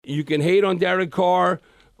You can hate on Derek Carr,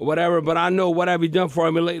 whatever, but I know what have you done for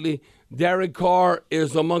him lately. Derek Carr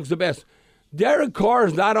is amongst the best. Derek Carr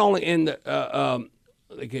is not only in the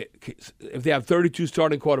if they have 32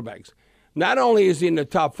 starting quarterbacks, not only is he in the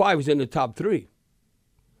top 5, he's in the top 3.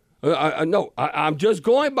 I'm just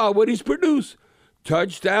going by what he's produced.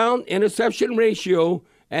 Touchdown, interception ratio,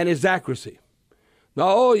 and his accuracy.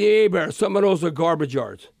 Now, some of those are garbage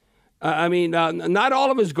yards. Not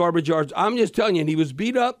all of his garbage yards. I'm just telling you, he was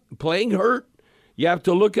beat up, playing hurt. You have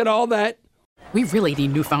to look at all that. We really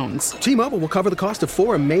need new phones. T-Mobile will cover the cost of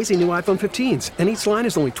 4 amazing new iPhone 15s, and each line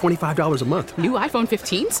is only $25 a month. New iPhone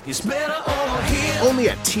 15s? It's better over here. Only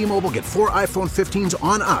at T-Mobile, get 4 iPhone 15s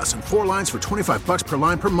on us and 4 lines for $25 per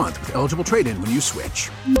line per month with eligible trade-in when you switch.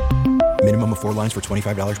 Minimum of 4 lines for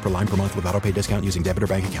 $25 per line per month with autopay discount using debit or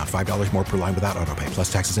bank account. $5 more per line without autopay,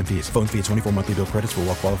 plus taxes and fees. Phone fee at 24 monthly bill credits for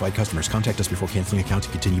well-qualified customers. Contact us before canceling account to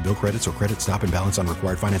continue bill credits or credit stop and balance on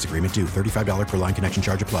required finance agreement due. $35 per line connection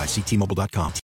charge applies. See T-Mobile.com.